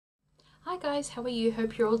Hi guys, how are you?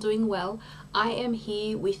 Hope you're all doing well. I am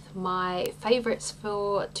here with my favourites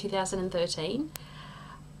for 2013.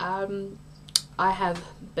 I have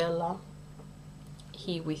Bella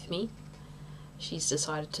here with me. She's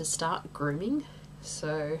decided to start grooming,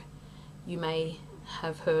 so you may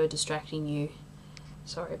have her distracting you.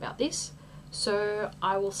 Sorry about this. So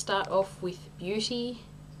I will start off with beauty,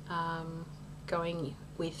 going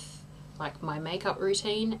with like my makeup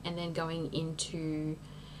routine, and then going into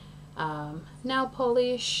nail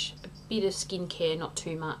polish, a bit of skincare, not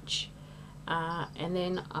too much, and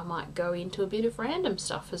then I might go into a bit of random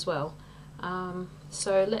stuff as well.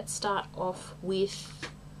 So let's start off with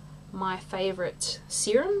my favourite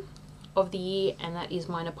serum of the year, and that is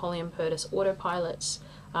my Napoleon Purtis Autopilot's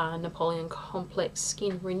Napoleon Complex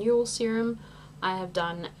Skin Renewal Serum. I have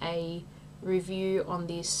done a review on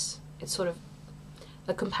this. It's sort of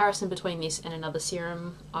a comparison between this and another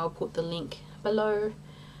serum. I'll put the link below.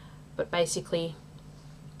 But basically,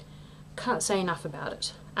 can't say enough about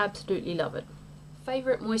it. Absolutely love it.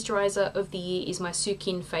 Favourite moisturiser of the year is my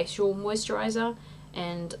Sukin Facial Moisturiser,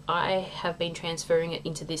 and I have been transferring it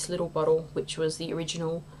into this little bottle, which was the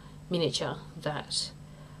original miniature that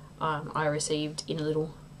I received in a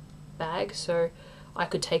little bag, so I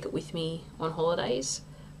could take it with me on holidays,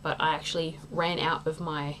 but I actually ran out of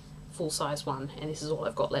my full-size one, and this is all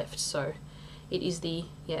I've got left. So it is the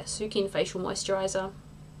Sukin Facial Moisturiser.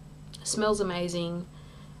 Smells amazing,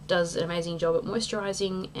 does an amazing job at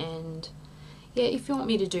moisturising, and yeah, if you want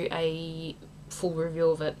me to do a full review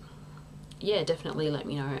of it, yeah, definitely let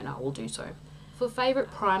me know and I will do so. For favourite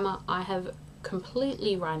primer, I have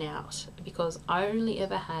completely run out because I only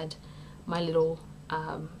ever had my little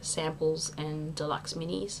samples and deluxe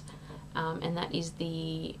minis, and that is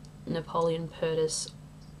the Napoleon Purtis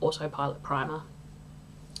Autopilot primer.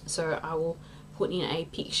 So I will put in a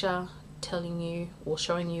picture telling you or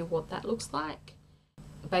showing you what that looks like.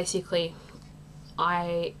 Basically,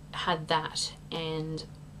 I had that and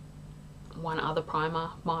one other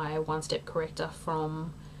primer, my One Step Corrector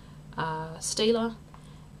from Stila,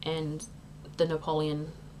 and the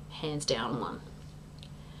Napoleon hands down one.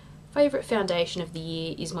 Favourite foundation of the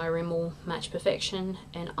year is my Rimmel Match Perfection,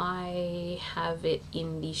 and I have it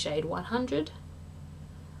in the shade 100,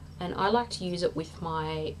 and I like to use it with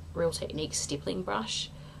my Real Techniques stippling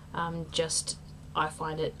brush. I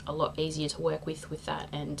find it a lot easier to work with that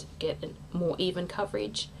and get a more even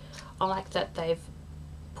coverage. I like that they've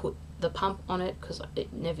put the pump on it because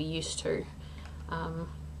it never used to.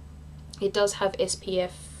 It does have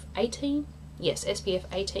SPF 18. Yes, SPF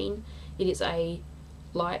 18. It is a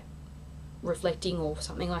light reflecting or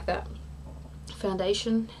something like that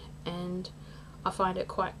foundation, and I find it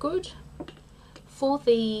quite good. For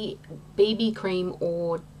the BB cream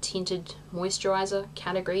or tinted moisturiser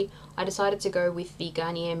category, I decided to go with the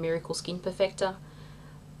Garnier Miracle Skin Perfector.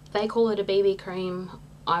 They call it a BB cream,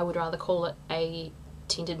 I would rather call it a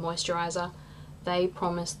tinted moisturiser. They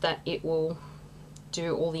promise that it will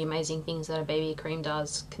do all the amazing things that a BB cream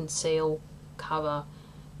does: conceal, cover,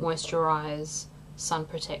 moisturise, sun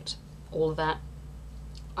protect, all of that.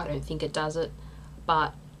 I don't think it does it,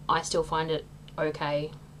 but I still find it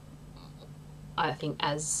okay, I think,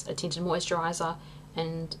 as a tinted moisturiser,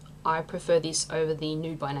 and I prefer this over the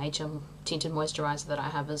Nude by Nature tinted moisturiser that I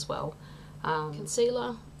have as well.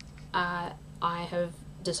 Concealer, I have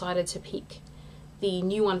decided to pick the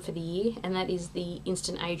new one for the year, and that is the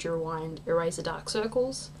Instant Age Rewind Eraser Dark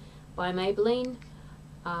Circles by Maybelline.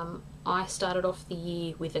 I started off the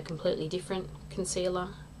year with a completely different concealer,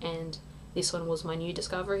 and this one was my new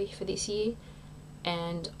discovery for this year,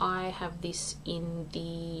 and I have this in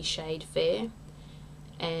the shade Fair,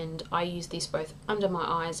 and I use this both under my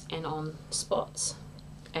eyes and on spots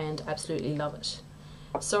and absolutely love it.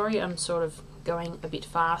 Sorry, I'm sort of going a bit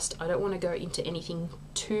fast. I don't want to go into anything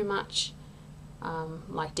too much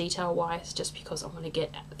like detail wise, just because I want to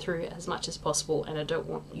get through as much as possible, and I don't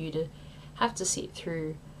want you to have to sit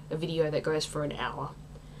through a video that goes for an hour.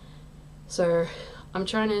 So I'm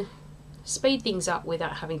trying to speed things up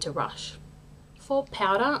without having to rush. For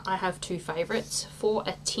powder, I have two favourites. For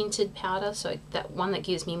a tinted powder, so that one that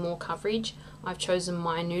gives me more coverage, I've chosen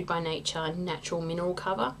my Nude by Nature Natural Mineral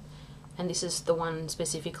Cover, and this is the one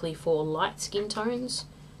specifically for light skin tones.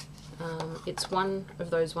 It's one of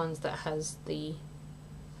those ones that has the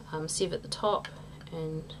sieve at the top,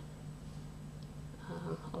 and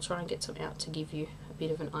I'll try and get some out to give you a bit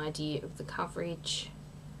of an idea of the coverage.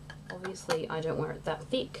 Obviously I don't wear it that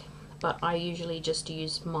thick, but I usually just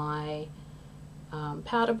use my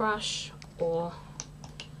powder brush or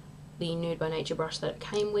the Nude by Nature brush that it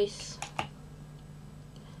came with,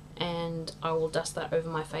 and I will dust that over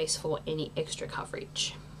my face for any extra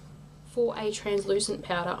coverage. For a translucent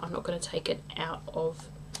powder, I'm not going to take it out of,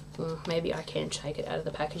 well, maybe I can take it out of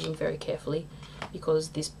the packaging very carefully because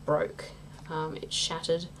this broke. It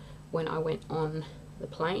shattered when I went on the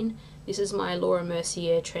plane. This is my Laura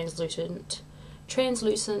Mercier translucent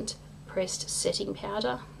pressed setting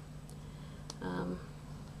powder. I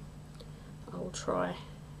will try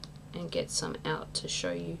and get some out to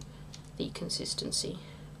show you the consistency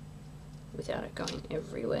without it going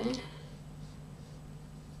everywhere.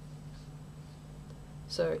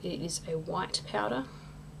 So it is a white powder.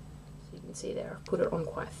 So you can see there, I've put it on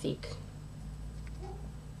quite thick.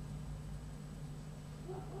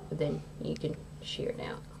 But then you can shear it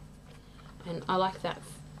out. And I like that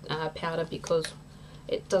powder because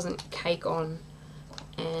it doesn't cake on,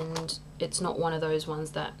 and it's not one of those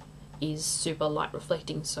ones that is super light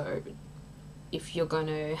reflecting, so if you're going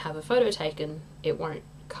to have a photo taken, it won't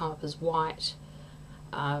come up as white.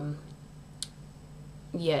 Yeah,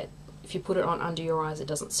 if you put it on under your eyes, it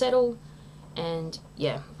doesn't settle, and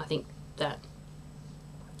yeah, I think that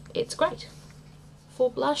it's great. For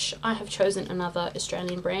blush, I have chosen another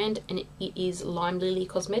Australian brand, and it is Lime Lily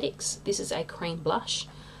Cosmetics. This is a cream blush.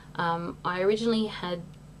 I originally had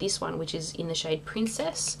this one, which is in the shade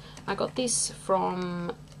Princess. I got this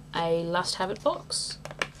from a Lust Have It box.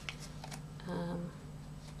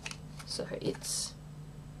 So it's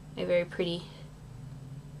a very pretty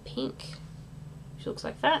pink, which looks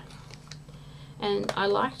like that. And I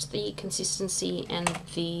liked the consistency and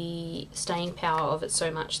the staying power of it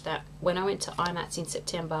so much that when I went to IMATS in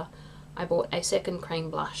September, I bought a second cream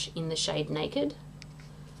blush in the shade Naked.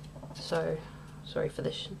 So, sorry for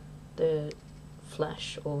the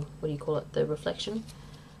flash, or what do you call it, the reflection.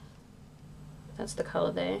 That's the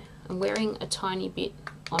colour there. I'm wearing a tiny bit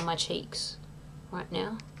on my cheeks right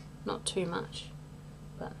now, not too much,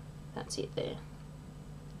 but that's it there.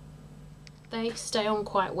 They stay on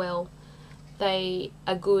quite well. They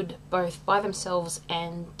are good both by themselves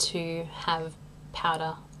and to have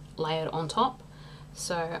powder layered on top,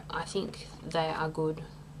 so I think they are good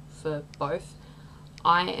for both.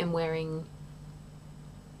 I am wearing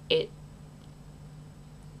it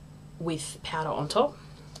with powder on top,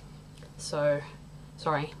 so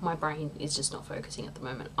sorry, my brain is just not focusing at the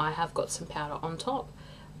moment. I have got some powder on top,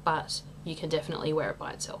 but you can definitely wear it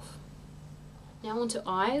by itself. Now on to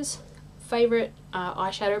eyes. Favourite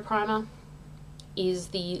eyeshadow primer is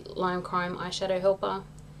the Lime Crime Eyeshadow Helper.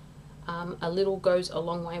 A little goes a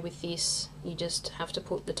long way with this. You just have to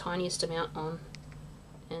put the tiniest amount on,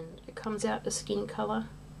 and it comes out a skin colour,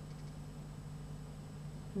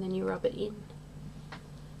 and then you rub it in,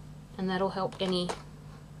 and that'll help any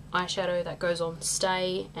eyeshadow that goes on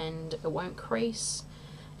stay, and it won't crease,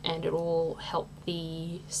 and it will help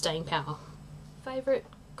the staying power. Favourite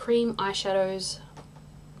cream eyeshadows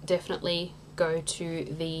definitely go to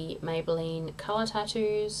the Maybelline Colour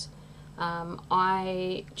Tattoos.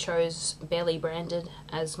 I chose Belly Branded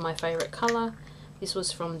as my favourite colour. This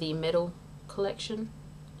was from the Metal collection.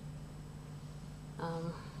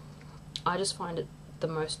 I just find it the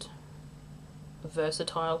most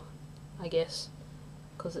versatile, I guess,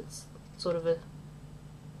 because it's sort of a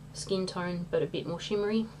skin tone but a bit more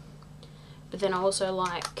shimmery. But then I also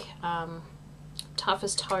like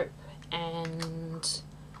Toughest Hope and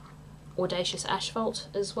Audacious Asphalt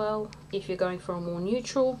as well, if you're going for a more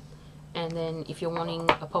neutral. And then if you're wanting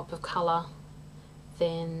a pop of colour,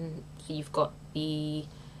 then you've got the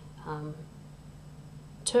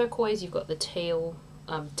turquoise, you've got the teal,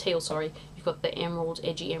 you've got the emerald,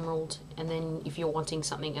 edgy emerald, and then if you're wanting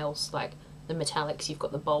something else like the metallics, you've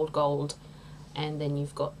got the bold gold, and then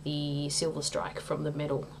you've got the silver strike from the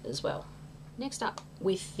Metal as well. Next up,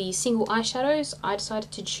 with the single eyeshadows, I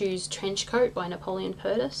decided to choose Trench Coat by Napoleon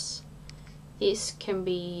Purtis. This can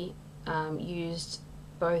be used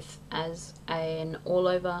both as an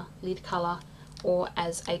all-over lid colour or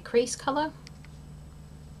as a crease colour.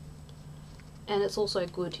 And it's also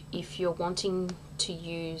good if you're wanting to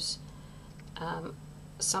use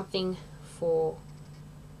something for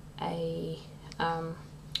a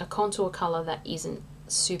contour colour that isn't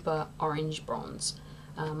super orange bronze.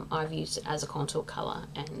 I've used it as a contour colour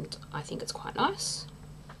and I think it's quite nice.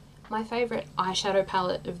 My favourite eyeshadow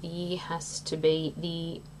palette of the year has to be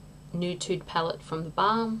the Nude Tude palette from the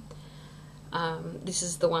Balm. This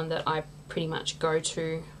is the one that I pretty much go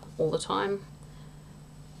to all the time.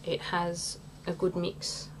 It has a good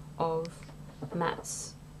mix of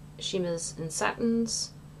mattes, shimmers and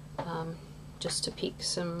satins, just to pick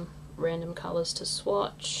some random colours to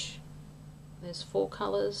swatch. There's 4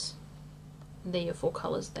 colours. There are your 4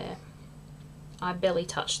 colours there. I barely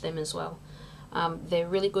touched them as well. They're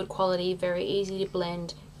really good quality, very easy to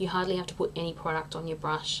blend. You hardly have to put any product on your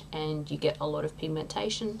brush and you get a lot of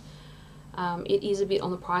pigmentation. It is a bit on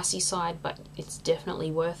the pricey side, but it's definitely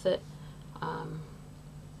worth it.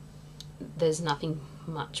 There's nothing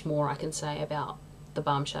much more I can say about the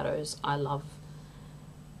Balm shadows. I love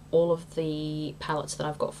all of the palettes that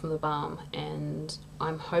I've got from the Balm, and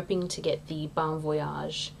I'm hoping to get the Balm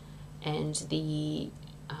Voyage and the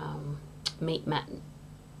Meat Matte.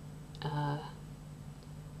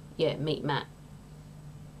 Meat Matte.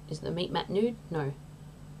 Is it the Meat Matte Nude? No.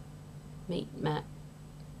 Meat Matte,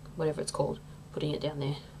 whatever it's called. Putting it down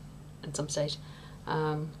there at some stage.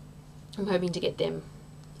 I'm hoping to get them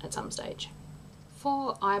at some stage.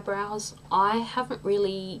 For eyebrows, I haven't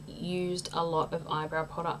really used a lot of eyebrow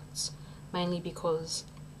products, mainly because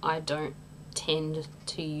I don't tend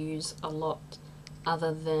to use a lot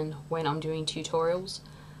other than when I'm doing tutorials.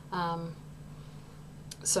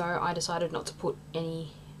 So I decided not to put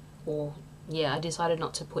any, I decided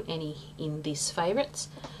not to put any in this favourites.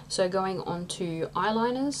 So going on to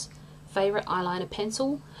eyeliners, favourite eyeliner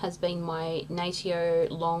pencil has been my Natio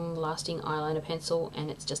Long Lasting Eyeliner Pencil,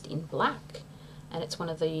 and it's just in black, and it's one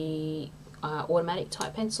of the automatic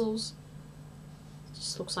type pencils. It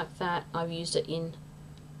just looks like that. I've used it in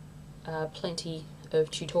plenty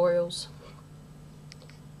of tutorials.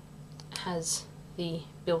 It has the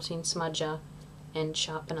built-in smudger and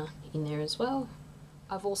sharpener in there as well.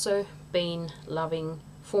 I've also been loving,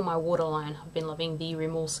 for my waterline, I've been loving the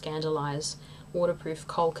Rimmel Scandaleyes Waterproof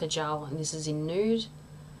Kohl Kajal, and this is in nude.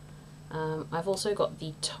 I've also got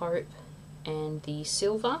the taupe and the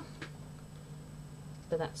silver,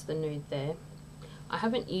 but that's the nude there. I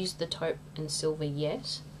haven't used the taupe and silver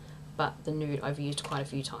yet, but the nude I've used quite a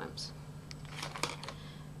few times.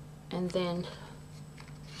 And then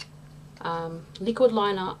liquid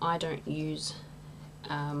liner I don't use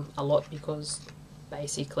a lot, because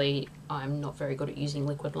basically I'm not very good at using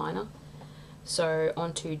liquid liner. So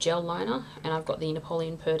onto gel liner, and I've got the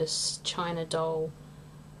Napoleon Purtis China Doll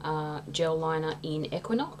gel liner in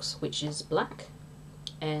Equinox, which is black,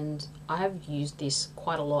 and I have used this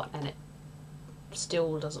quite a lot and it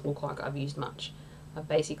still doesn't look like I've used much. I've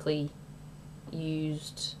basically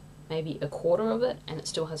used maybe a quarter of it and it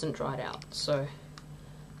still hasn't dried out, so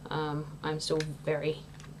I'm still very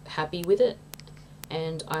happy with it.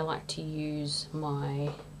 And I like to use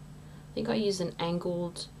I think I use an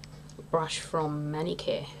angled brush from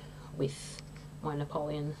Manicare with my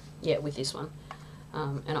Napoleon, with this one,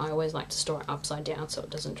 and I always like to store it upside down so it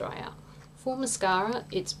doesn't dry out. For mascara,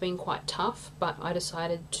 it's been quite tough, but I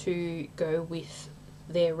decided to go with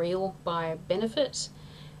their Real by Benefit,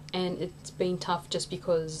 and it's been tough just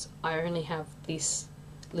because I only have this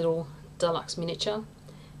little deluxe miniature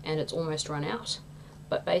and it's almost run out,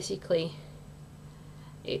 but basically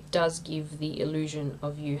it does give the illusion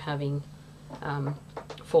of you having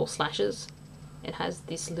false lashes. It has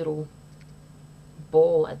this little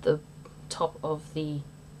ball at the top of the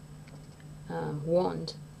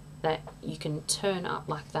wand that you can turn up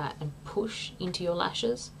like that and push into your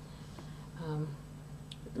lashes.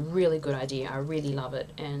 Really good idea, I really love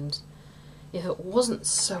it, and if it wasn't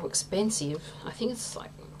so expensive, I think it's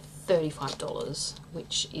like $35,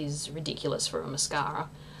 which is ridiculous for a mascara,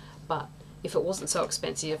 but if it wasn't so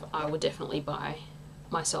expensive I would definitely buy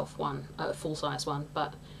myself one, a full-size one.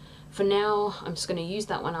 But for now I'm just going to use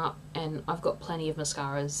that one up, and I've got plenty of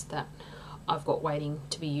mascaras that I've got waiting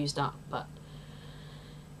to be used up, but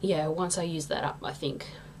yeah, once I use that up I think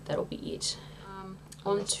that'll be it.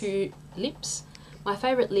 On to lips. My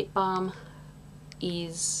favourite lip balm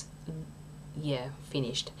is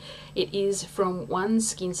finished. It is from One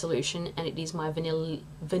Skin Solution, and it is my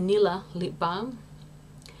vanilla lip balm,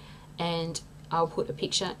 and I'll put a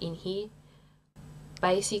picture in here.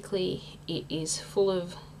 Basically it is full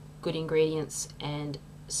of good ingredients and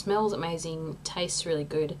smells amazing, tastes really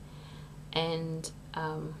good, and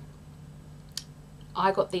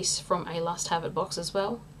I got this from a Lust Have It box as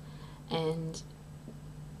well, and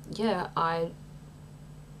yeah,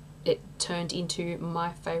 it turned into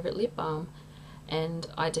my favourite lip balm, and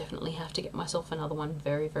I definitely have to get myself another one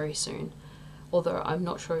very, very soon. Although I'm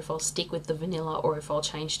not sure if I'll stick with the vanilla or if I'll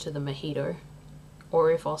change to the mojito,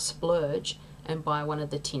 or if I'll splurge and buy one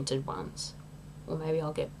of the tinted ones. Or maybe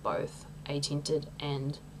I'll get both, a tinted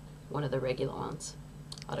and one of the regular ones.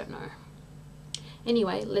 I don't know.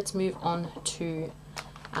 Anyway, let's move on to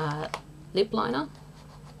lip liner.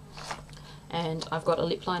 And I've got a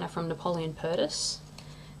lip liner from Napoleon Purtis,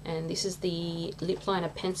 and this is the lip liner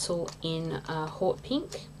pencil in Haute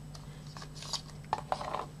Pink,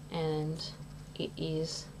 and it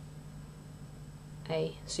is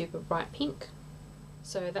a super bright pink.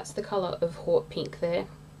 So that's the colour of Haute Pink there,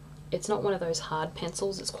 it's not one of those hard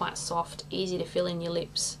pencils. It's quite soft, easy to fill in your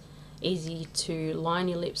lips, easy to line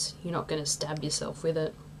your lips. You're not going to stab yourself with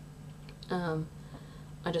it.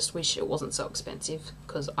 I just wish it wasn't so expensive,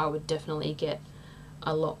 because I would definitely get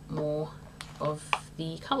a lot more of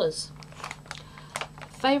the colours.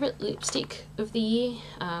 Favourite lipstick of the year,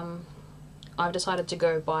 I've decided to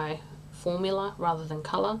go by formula rather than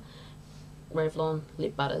colour. Revlon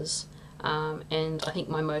lip butters, and I think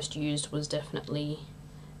my most used was definitely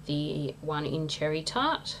the one in Cherry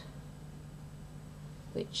Tart,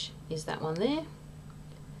 which is that one there.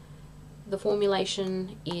 The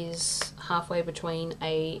formulation is halfway between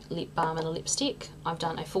a lip balm and a lipstick. I've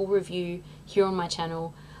done a full review here on my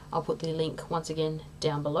channel. I'll put the link once again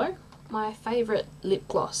down below. My favourite lip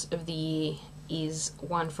gloss of the year is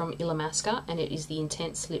one from E.L.F, and it is the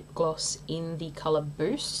Intense Lip Gloss in the colour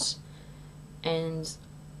Boost. And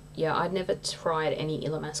yeah, I'd never tried any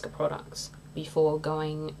E.L.F products before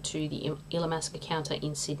going to the E.L.F counter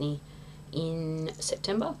in Sydney in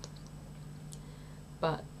September.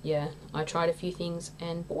 But yeah, I tried a few things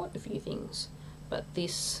and bought a few things. But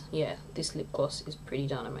this lip gloss is pretty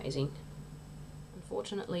darn amazing.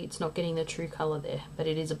 Unfortunately, it's not getting the true colour there, but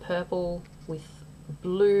it is a purple with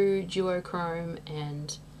blue duochrome,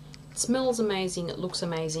 and it smells amazing, it looks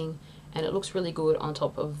amazing, and it looks really good on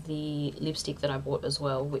top of the lipstick that I bought as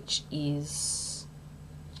well, which is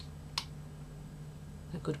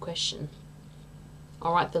a good question.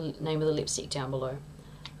 I'll write the name of the lipstick down below.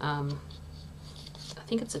 I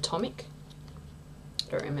think it's Atomic,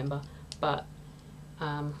 I don't remember, but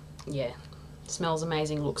yeah, smells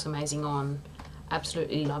amazing, looks amazing on.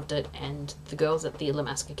 Absolutely loved it, and the girls at the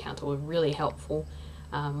E.L.F counter were really helpful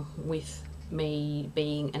with me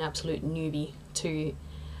being an absolute newbie to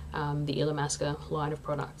the E.L.F line of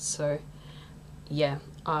products. So yeah,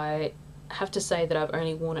 I have to say that I've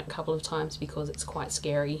only worn it a couple of times because it's quite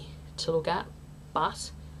scary to look at,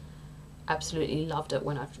 but absolutely loved it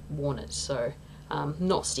when I've worn it. So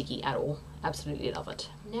not sticky at all, absolutely love it.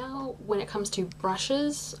 Now when it comes to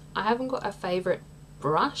brushes, I haven't got a favourite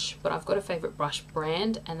brush, but I've got a favourite brush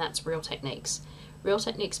brand, and that's Real Techniques. Real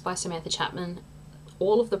Techniques by Samantha Chapman.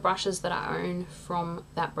 All of the brushes that I own from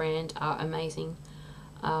that brand are amazing.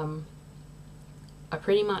 There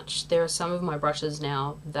are some of my brushes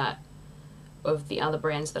now that of the other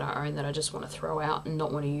brands that I own that I just want to throw out and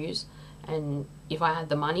not want to use, and if I had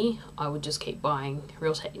the money I would just keep buying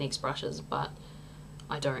Real Techniques brushes, but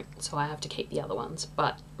I don't, so I have to keep the other ones.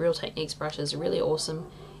 But Real Techniques brushes are really awesome.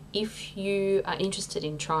 If you are interested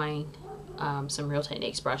in trying some Real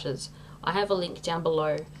Techniques brushes, I have a link down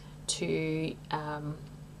below to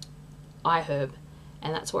iHerb,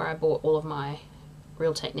 and that's where I bought all of my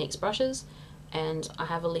Real Techniques brushes, and I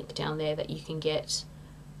have a link down there that you can get,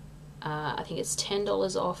 I think it's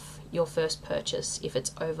 $10 off your first purchase if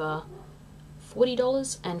it's over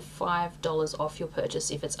 $40, and $5 off your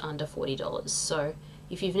purchase if it's under $40. So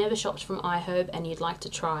if you've never shopped from iHerb and you'd like to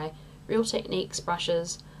try Real Techniques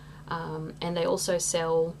brushes, and they also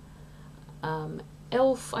sell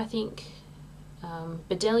E.L.F, I think,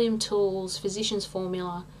 Bdellium Tools, Physicians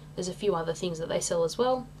Formula, there's a few other things that they sell as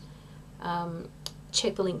well.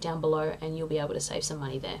 Check the link down below and you'll be able to save some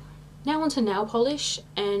money there. Now onto nail polish,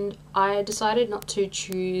 and I decided not to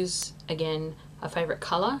choose, again, a favourite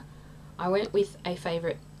colour. I went with a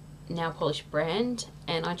favourite nail polish brand,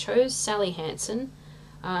 and I chose Sally Hansen.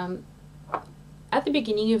 At the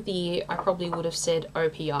beginning of the year I probably would have said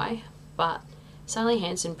OPI, but Sally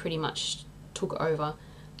Hansen pretty much took over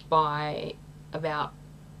by about,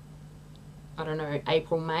 I don't know,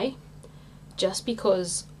 April, May, just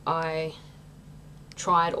because I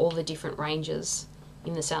tried all the different ranges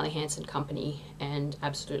in the Sally Hansen company and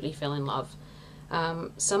absolutely fell in love.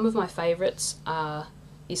 Some of my favourites are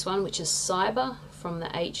this one, which is Cyber from the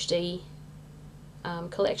HD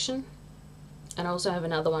collection. And I also have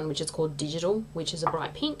another one which is called Digital, which is a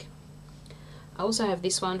bright pink. I also have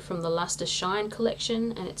this one from the Luster Shine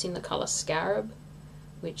collection, and it's in the colour Scarab,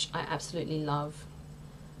 which I absolutely love.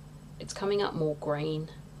 It's coming up more green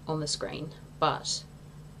on the screen, but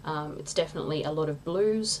it's definitely a lot of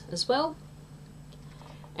blues as well.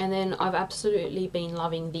 And then I've absolutely been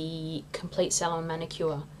loving the Complete Salon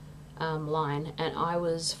Manicure line, and I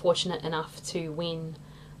was fortunate enough to win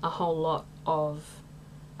a whole lot of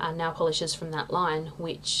nail polishes from that line,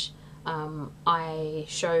 which I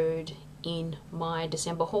showed in my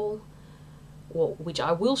December haul, or which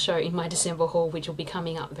I will show in my December haul, which will be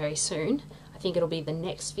coming up very soon. I think it'll be the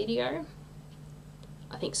next video,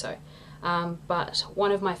 I think so. But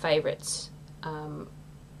one of my favourites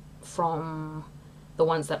from the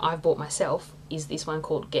ones that I've bought myself is this one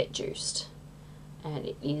called Get Juiced, and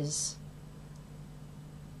it is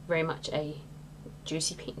very much a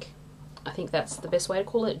juicy pink. I think that's the best way to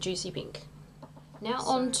call it, juicy pink. Now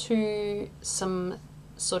on to some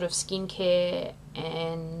sort of skincare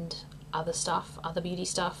and other stuff, other beauty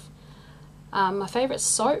stuff. My favourite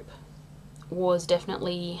soap was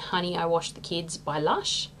definitely Honey I Washed the Kids by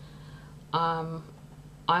Lush. I'm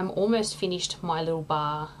almost finished my little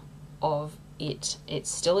bar of it.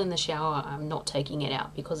 It's still in the shower. I'm not taking it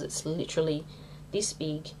out because it's literally this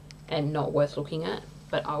big and not worth looking at,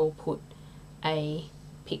 but I will put a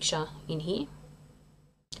picture in here.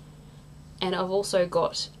 And I've also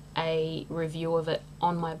got a review of it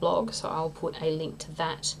on my blog, so I'll put a link to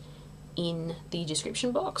that in the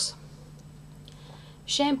description box.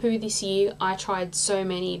 Shampoo this year, I tried so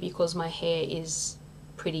many because my hair is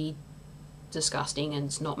pretty disgusting and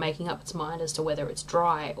it's not making up its mind as to whether it's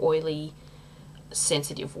dry, oily,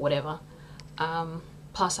 sensitive, whatever.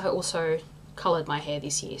 Plus I also coloured my hair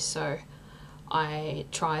this year, so I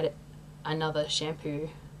tried another shampoo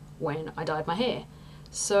when I dyed my hair.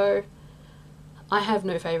 So I have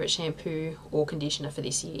no favourite shampoo or conditioner for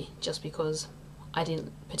this year, just because I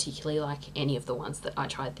didn't particularly like any of the ones that I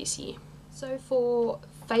tried this year. So for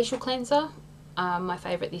facial cleanser, my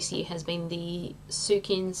favourite this year has been the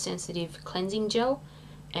Sukin Sensitive Cleansing Gel,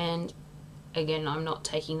 and again I'm not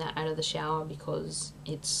taking that out of the shower because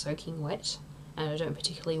it's soaking wet and I don't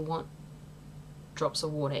particularly want drops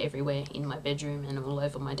of water everywhere in my bedroom and all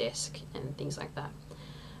over my desk and things like that.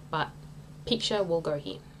 But picture will go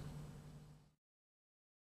here.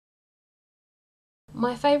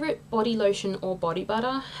 My favourite body lotion or body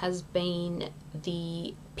butter has been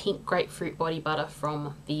the pink grapefruit body butter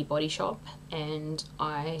from the Body Shop, and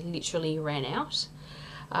I literally ran out.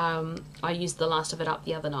 I used the last of it up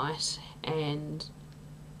the other night, and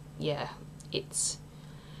yeah, it's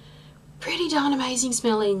pretty darn amazing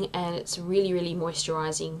smelling and it's really, really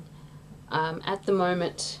moisturising. At the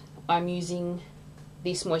moment I'm using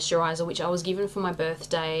this moisturiser, which I was given for my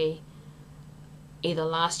birthday either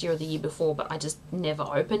last year or the year before, but I just never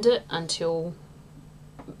opened it until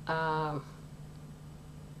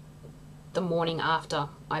the morning after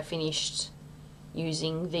I finished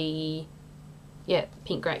using the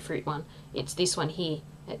pink grapefruit one. It's this one here.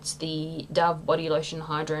 It's the Dove Body Lotion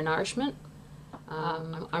Hydro Nourishment.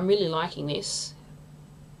 I'm really liking this,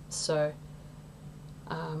 so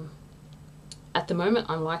at the moment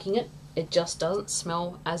I'm liking it. It just doesn't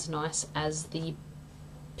smell as nice as the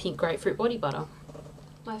pink grapefruit body butter.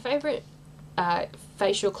 My favourite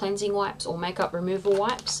facial cleansing wipes or makeup removal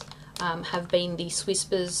wipes have been the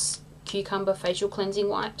Swisspers Cucumber Facial Cleansing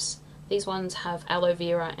Wipes. These ones have aloe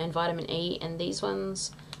vera and vitamin E, and these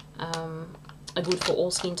ones are good for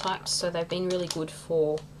all skin types, so they've been really good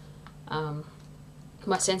for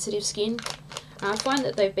my sensitive skin. And I find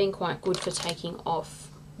that they've been quite good for taking off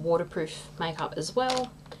waterproof makeup as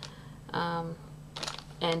well,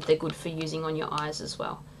 and they're good for using on your eyes as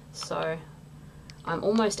well. So I'm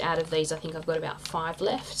almost out of these. I think I've got about 5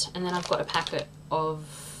 left, and then I've got a packet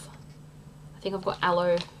of, I think I've got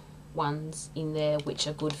aloe ones in there which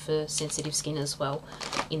are good for sensitive skin as well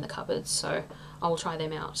in the cupboard, so I will try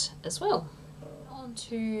them out as well. On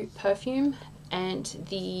to perfume, and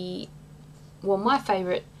my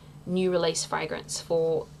favourite new release fragrance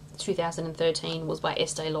for 2013 was by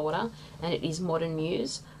Estee Lauder, and it is Modern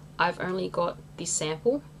Muse. I've only got this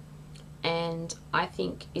sample and I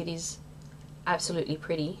think it is absolutely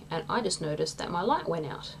pretty, and I just noticed that my light went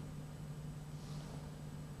out.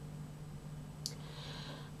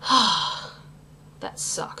 That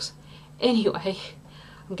sucks. Anyway,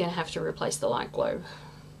 I'm gonna have to replace the light globe.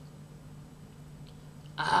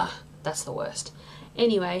 That's the worst.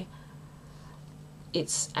 Anyway,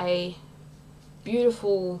 it's a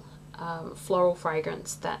beautiful floral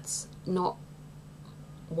fragrance that's not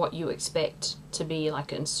what you expect to be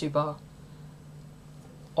like a super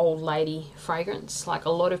old lady fragrance. Like, a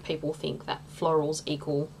lot of people think that florals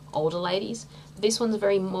equal older ladies. This one's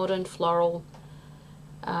very modern floral.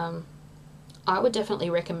 I would definitely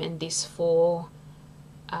recommend this for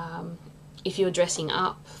if you're dressing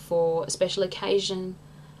up for a special occasion,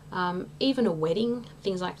 even a wedding,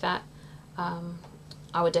 things like that.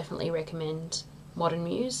 I would definitely recommend Modern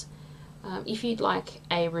Muse. If you'd like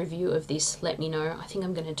a review of this, let me know. I think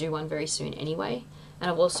I'm going to do one very soon anyway. And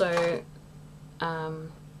I've also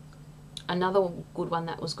another good one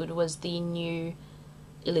that was good was the new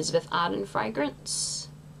Elizabeth Arden fragrance,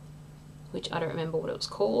 which I don't remember what it was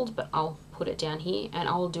called, but I'll put it down here, and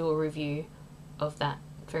I'll do a review of that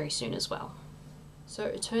very soon as well. So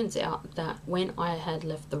it turns out that when I had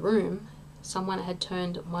left the room, someone had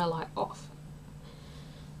turned my light off.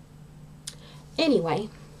 Anyway,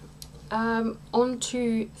 on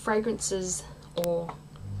to fragrances or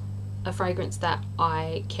a fragrance that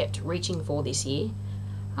I kept reaching for this year,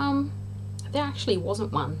 there actually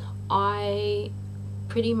wasn't one. I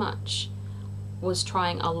pretty much was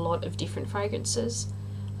trying a lot of different fragrances,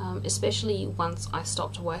 especially once I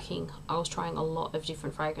stopped working. I was trying a lot of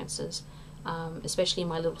different fragrances, especially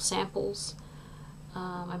my little samples.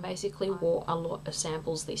 I basically wore a lot of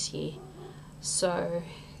samples this year, so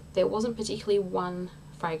there wasn't particularly one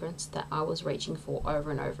fragrance that I was reaching for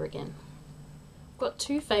over and over again. I've got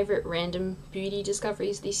two favourite random beauty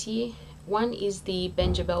discoveries this year. One is the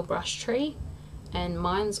Benjabel Brush Tree, and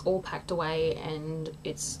mine's all packed away and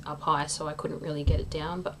it's up high, so I couldn't really get it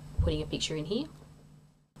down, but putting a picture in here.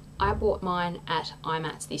 I bought mine at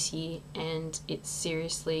IMATS this year and it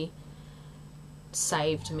seriously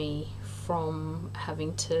saved me from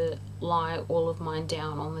having to lie all of mine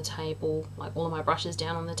down on the table, like all of my brushes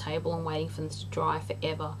down on the table and waiting for them to dry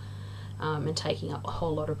forever, and taking up a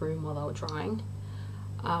whole lot of room while they were drying.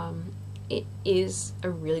 It is a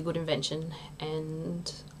really good invention,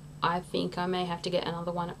 and I think I may have to get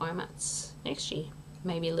another one at IMATS next year,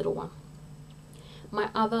 maybe a little one. My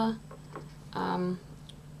other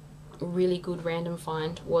really good random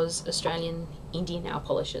find was Australian Indian nail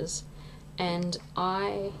polishes, and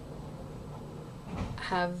I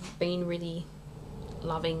have been really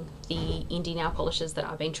loving the Indian nail polishes that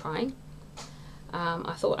I've been trying.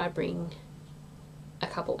 I thought I'd bring a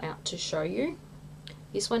couple out to show you.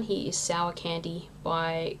 This one here is Sour Candy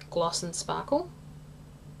by Gloss and Sparkle.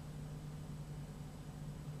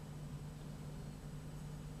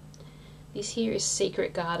 This here is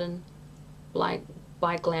Secret Garden by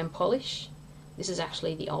Glam Polish. This is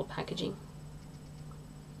actually the old packaging.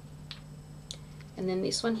 And then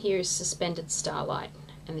this one here is Suspended Starlight,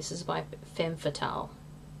 and this is by Femme Fatale.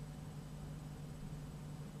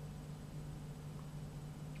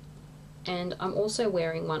 And I'm also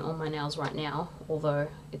wearing one on my nails right now, although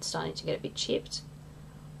it's starting to get a bit chipped.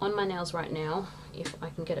 On my nails right now, if I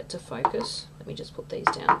can get it to focus, let me just put these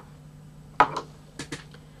down.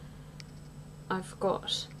 I've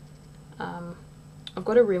got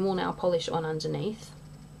a Rimmel nail polish on underneath,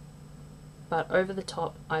 but over the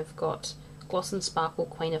top I've got Gloss and Sparkle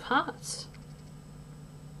Queen of Hearts.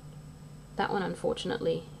 That one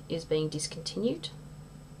unfortunately is being discontinued,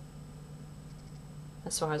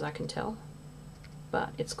 as far as I can tell, but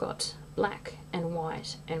it's got black and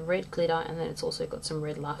white and red glitter, and then it's also got some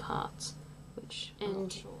red love hearts, which,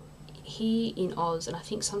 and here in Oz, and I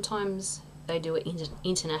think sometimes they do it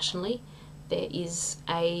internationally, there is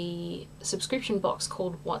a subscription box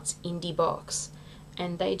called What's Indie Box,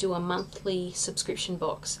 and they do a monthly subscription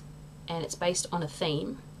box, and it's based on a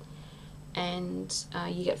theme, and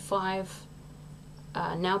you get 5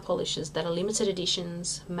 nail polishes that are limited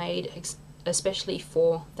editions made especially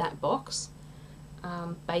for that box,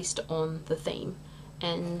 based on the theme.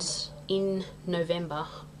 And in November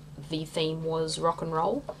the theme was rock and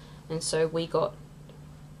roll, and so we got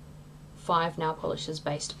 5 nail polishes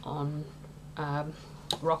based on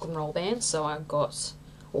rock and roll bands. So I got,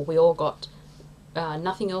 or we all got,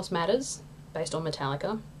 Nothing Else Matters based on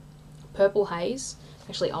Metallica, Purple Haze,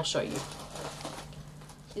 actually I'll show you.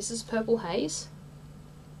 This is Purple Haze.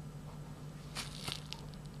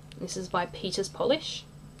 This is by Peter's Polish.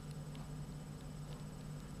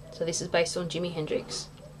 So this is based on Jimi Hendrix.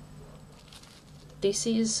 This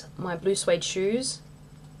is My Blue Suede Shoes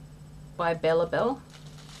by Bella Bell,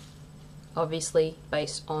 obviously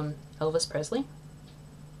based on Elvis Presley.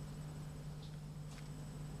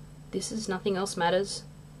 This is Nothing Else Matters,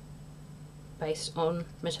 based on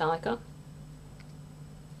Metallica.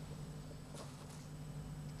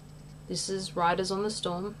 This is Riders on the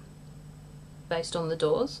Storm, based on The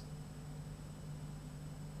Doors.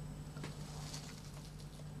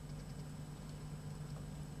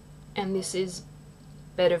 And this is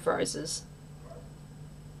Bed of Roses,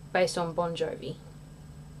 based on Bon Jovi.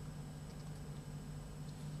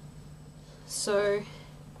 So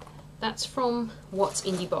that's from What's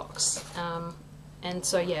Indie Box, and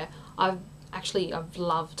so yeah, I've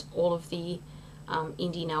loved all of the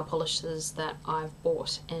indie nail polishes that I've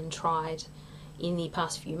bought and tried in the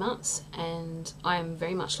past few months, and I'm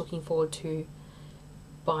very much looking forward to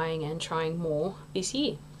buying and trying more this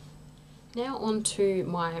year. Now on to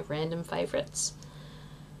my random favourites.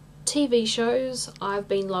 TV shows, I've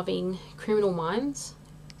been loving Criminal Minds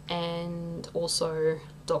and also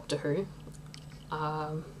Doctor Who.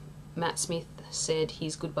 Matt Smith said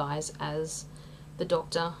his goodbyes as the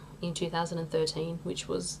Doctor in 2013, which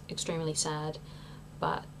was extremely sad,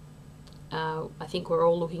 but I think we're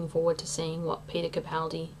all looking forward to seeing what Peter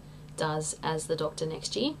Capaldi does as the Doctor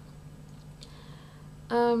next year.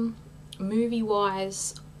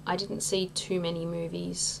 Movie-wise, I didn't see too many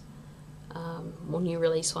movies more new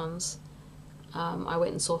release ones. I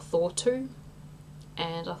went and saw Thor 2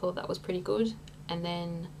 and I thought that was pretty good. And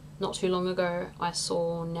then not too long ago I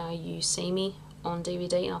saw Now You See Me on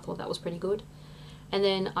DVD and I thought that was pretty good. And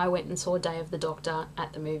then I went and saw Day of the Doctor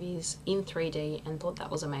at the movies in 3D and thought that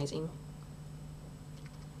was amazing.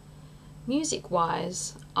 Music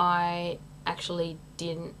wise, I actually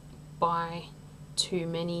didn't buy too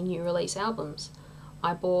many new release albums.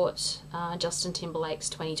 I bought Justin Timberlake's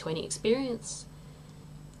 2020 Experience.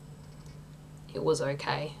 It was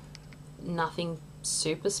okay. Nothing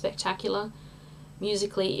super spectacular.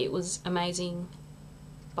 Musically it was amazing,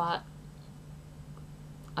 but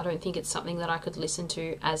I don't think it's something that I could listen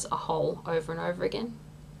to as a whole over and over again.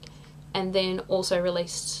 And then also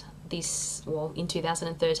released this, well, in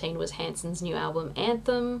 2013 was Hanson's new album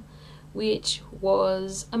Anthem, which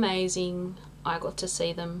was amazing. I got to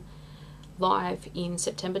see them live in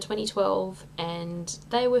September 2012 and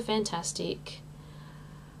they were fantastic.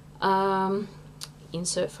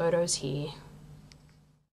 Insert photos here.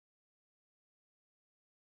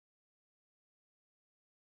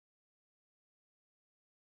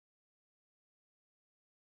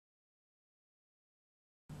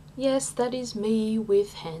 Yes, that is me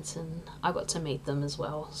with Hanson. I got to meet them as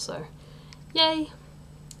well, so yay!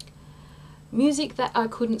 Music that I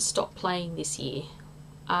couldn't stop playing this year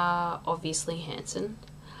are obviously Hanson.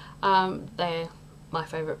 They're my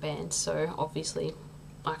favourite band, so obviously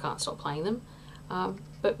I can't stop playing them.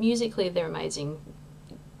 But musically they're amazing.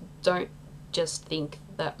 Don't just think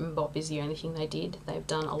that Mbop is the only thing they did. They've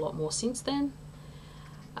done a lot more since then.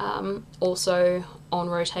 Also on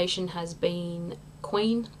rotation has been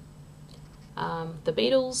Queen, the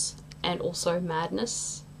Beatles, and also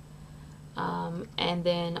Madness. And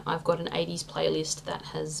then I've got an 80s playlist that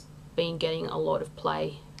has been getting a lot of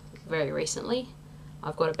play very recently.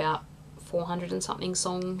 I've got about 400 and something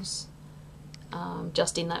songs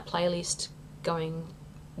just in that playlist going,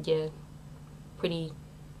 yeah, pretty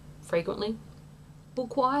frequently.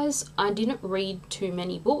 Book-wise, I didn't read too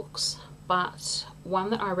many books, but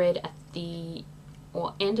one that I read at the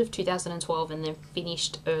end of 2012 and then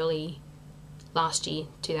finished early last year,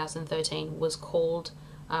 2013, was called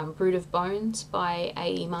Brood of Bones by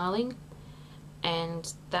A.E. Marling,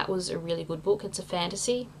 and that was a really good book. It's a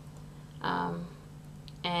fantasy,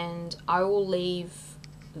 and I will leave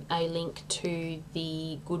a link to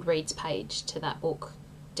the Goodreads page to that book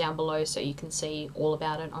down below so you can see all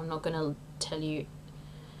about it. I'm not going to tell you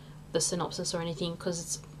the synopsis or anything because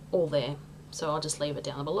it's all there, so I'll just leave it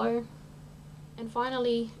down below. And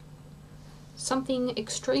finally, something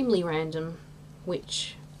extremely random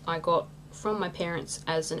which I got from my parents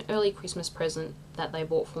as an early Christmas present that they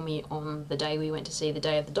bought for me on the day we went to see the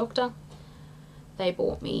Day of the Doctor. They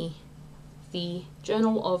bought me the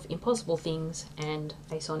Journal of Impossible Things and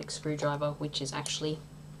a sonic screwdriver, which is actually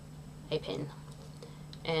a pen.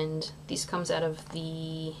 And this comes out of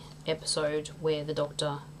the episode where the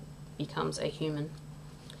Doctor becomes a human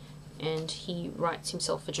and he writes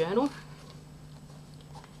himself a journal.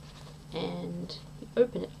 And you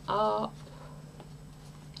open it up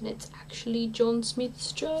and it's actually John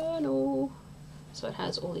Smith's journal. So it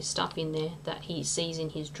has all this stuff in there that he sees in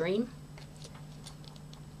his dream.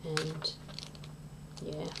 And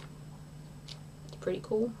yeah, it's pretty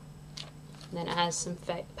cool. And then it has some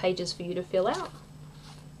pages for you to fill out.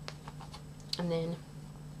 And then,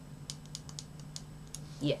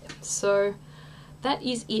 yeah, so that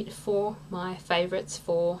is it for my favourites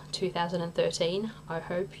for 2013. I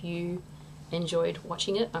hope you enjoyed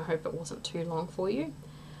watching it. I hope it wasn't too long for you.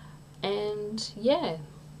 And yeah,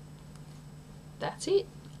 that's it.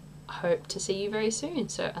 I hope to see you very soon.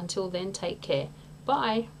 So until then, take care.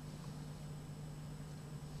 Bye.